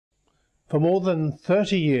For more than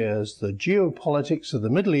 30 years, the geopolitics of the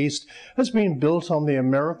Middle East has been built on the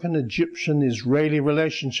American-Egyptian-Israeli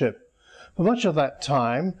relationship. For much of that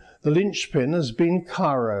time, the linchpin has been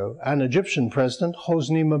Cairo and Egyptian President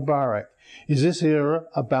Hosni Mubarak. Is this era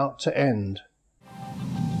about to end?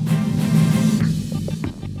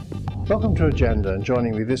 Welcome to Agenda, and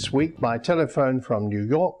joining me this week by telephone from New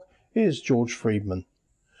York is George Friedman.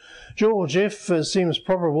 George, if it seems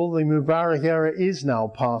probable the Mubarak era is now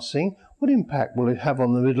passing, what impact will it have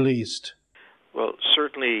on the Middle East? Well,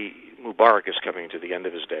 certainly Mubarak is coming to the end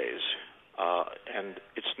of his days, and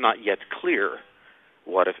it's not yet clear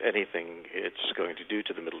what, if anything, it's going to do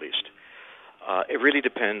to the Middle East. It really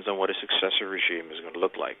depends on what his successor regime is going to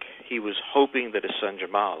look like. He was hoping that his son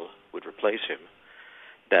Jamal would replace him.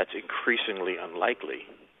 That's increasingly unlikely.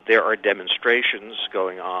 There are demonstrations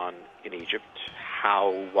going on in Egypt.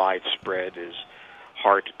 How widespread is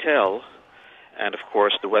hard to tell. And, of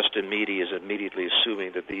course, the Western media is immediately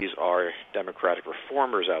assuming that these are democratic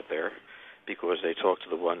reformers out there because they talk to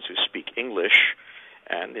the ones who speak English,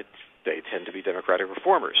 and they tend to be democratic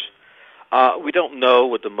reformers. We don't know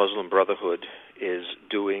what the Muslim Brotherhood is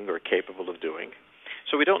doing or capable of doing.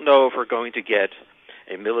 So we don't know if we're going to get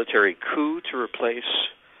a military coup to replace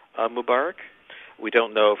Mubarak. We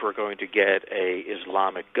don't know if we're going to get an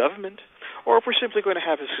Islamic government, or if we're simply going to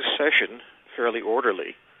have a succession fairly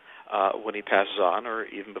orderly when he passes on, or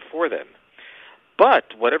even before then. But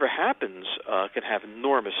whatever happens can have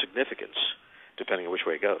enormous significance, depending on which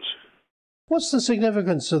way it goes. What's the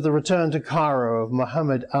significance of the return to Cairo of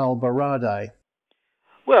Mohammed al-Baradei?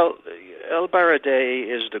 Well,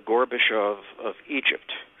 al-Baradei is the Gorbachev of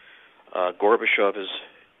Egypt. Gorbachev is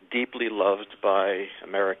deeply loved by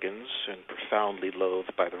Americans and profoundly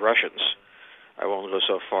loathed by the Russians. I won't go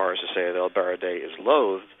so far as to say that al-Baradei is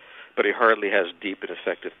loathed, but he hardly has deep and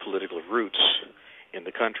effective political roots in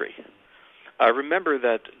the country. Remember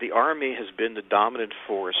that the army has been the dominant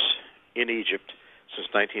force in Egypt since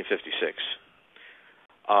 1956.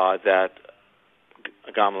 That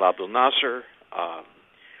Gamal Abdel Nasser,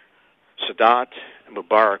 Sadat, and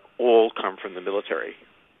Mubarak all come from the military.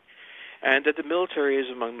 And that the military is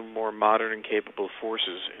among the more modern and capable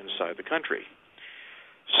forces inside the country.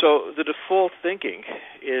 So the default thinking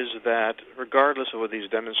is that regardless of what these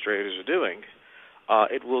demonstrators are doing,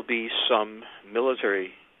 it will be some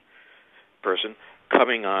military person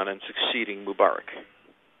coming on and succeeding Mubarak.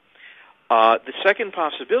 The second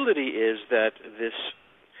possibility is that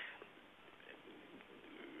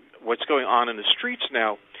what's going on in the streets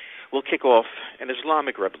now will kick off an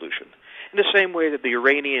Islamic revolution. In the same way that the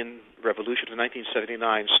Iranian Revolution in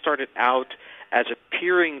 1979 started out as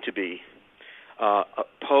appearing to be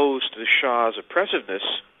opposed to the Shah's oppressiveness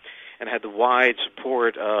and had the wide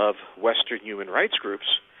support of Western human rights groups,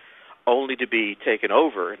 only to be taken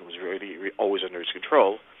over, and was really always under his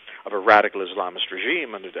control, of a radical Islamist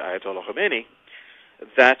regime under the Ayatollah Khomeini.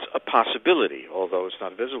 That's a possibility, although it's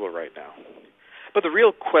not visible right now. But the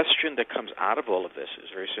real question that comes out of all of this is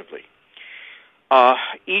very simply,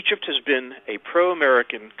 Egypt has been a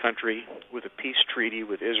pro-American country with a peace treaty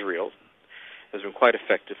with Israel. Has been quite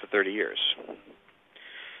effective for 30 years.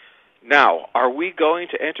 Now, are we going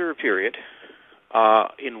to enter a period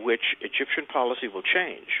in which Egyptian policy will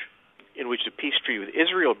change, in which the peace treaty with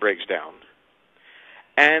Israel breaks down,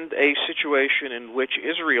 and a situation in which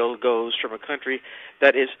Israel goes from a country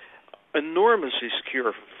that is enormously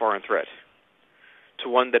secure from foreign threat to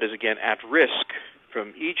one that is again at risk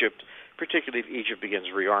from Egypt, particularly if Egypt begins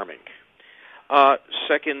rearming?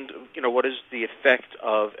 Second, what is the effect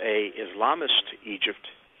of a Islamist Egypt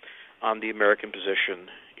on the American position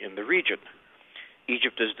in the region?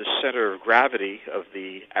 Egypt is the center of gravity of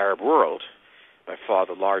the Arab world, by far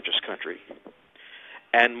the largest country,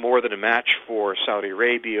 and more than a match for Saudi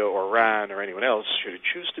Arabia or Iran or anyone else, should it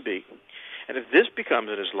choose to be. And if this becomes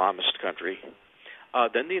an Islamist country,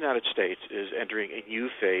 then the United States is entering a new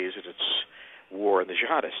phase in its war on the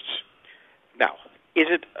jihadists. Now, is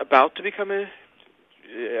it about to become a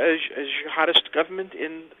jihadist government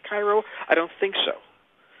in Cairo? I don't think so.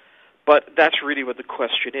 But that's really what the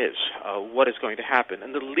question is. What is going to happen?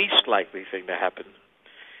 And the least likely thing to happen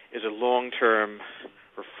is a long-term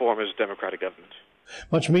reformist democratic government.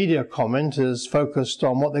 Much media comment is focused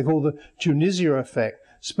on what they call the Tunisia effect,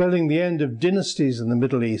 spelling the end of dynasties in the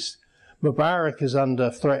Middle East. Mubarak is under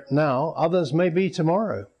threat now. Others may be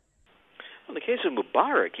tomorrow. In the case of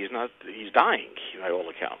Mubarak, he's dying, by all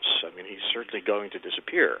accounts. I mean, he's certainly going to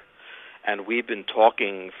disappear. And we've been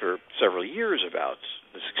talking for several years about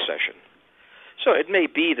the succession. So it may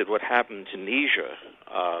be that what happened in Tunisia,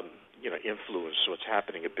 influenced what's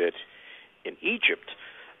happening a bit in Egypt.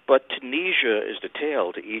 But Tunisia is the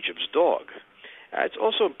tail to Egypt's dog. It's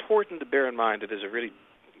also important to bear in mind that there's a really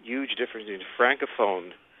huge difference between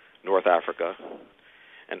Francophone North Africa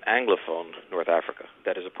and Anglophone North Africa.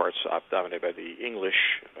 That is, the parts dominated by the English,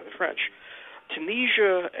 by the French.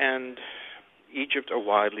 Tunisia and Egypt are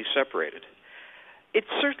widely separated. It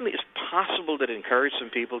certainly is possible that it encouraged some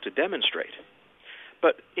people to demonstrate.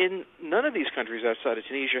 But in none of these countries outside of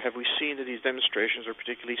Tunisia have we seen that these demonstrations are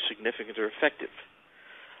particularly significant or effective.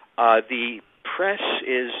 The press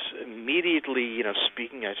is immediately,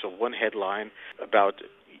 speaking as one headline about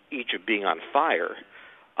Egypt being on fire.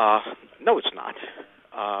 No, it's not.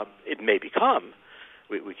 It may become.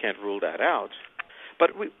 We can't rule that out.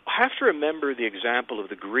 But we have to remember the example of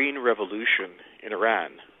the Green Revolution in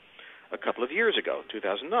Iran a couple of years ago,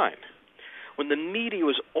 2009, when the media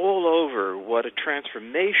was all over what a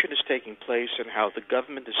transformation is taking place and how the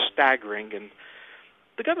government is staggering, and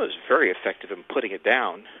the government was very effective in putting it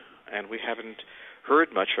down, and we haven't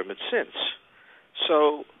heard much from it since.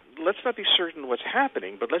 So let's not be certain what's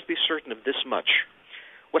happening, but let's be certain of this much.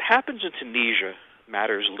 What happens in Tunisia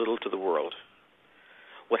matters little to the world.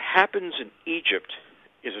 What happens in Egypt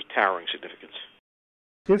is of towering significance.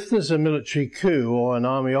 If there's a military coup or an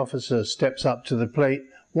army officer steps up to the plate,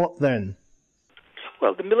 what then?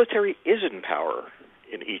 Well, the military is in power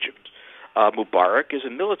in Egypt. Mubarak is a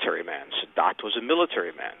military man. Sadat was a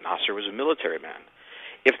military man. Nasser was a military man.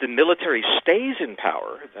 If the military stays in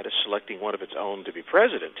power, that is selecting one of its own to be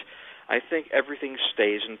president, I think everything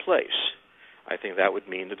stays in place. I think that would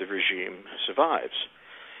mean that the regime survives.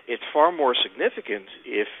 It's far more significant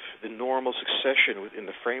if the normal succession within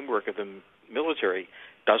the framework of the military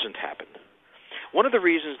doesn't happen. One of the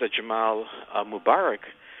reasons that Jamal Mubarak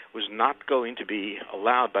was not going to be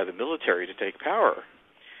allowed by the military to take power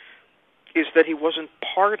is that he wasn't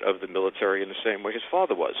part of the military in the same way his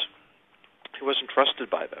father was. He wasn't trusted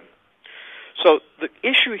by them. So the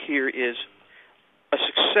issue here is a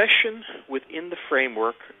succession within the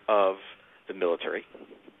framework of the military,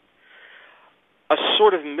 a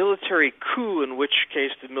sort of military coup, in which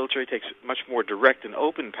case the military takes much more direct and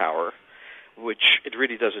open power, which it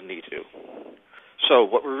really doesn't need to. So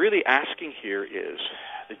what we're really asking here is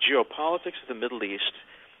the geopolitics of the Middle East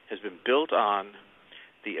has been built on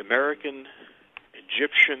the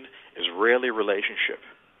American-Egyptian-Israeli relationship,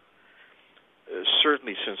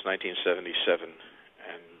 certainly since 1977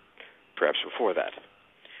 and perhaps before that.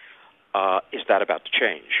 Is that about to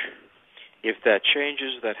change? If that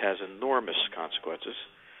changes, that has enormous consequences.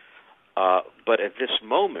 But at this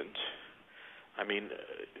moment,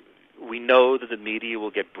 we know that the media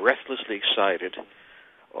will get breathlessly excited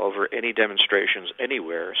over any demonstrations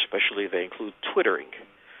anywhere, especially if they include twittering.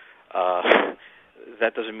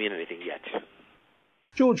 That doesn't mean anything yet.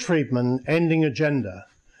 George Friedman, Ending Agenda.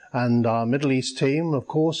 And our Middle East team, of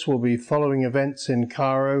course, will be following events in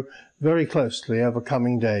Cairo very closely over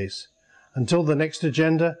coming days. Until the next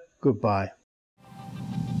agenda, goodbye.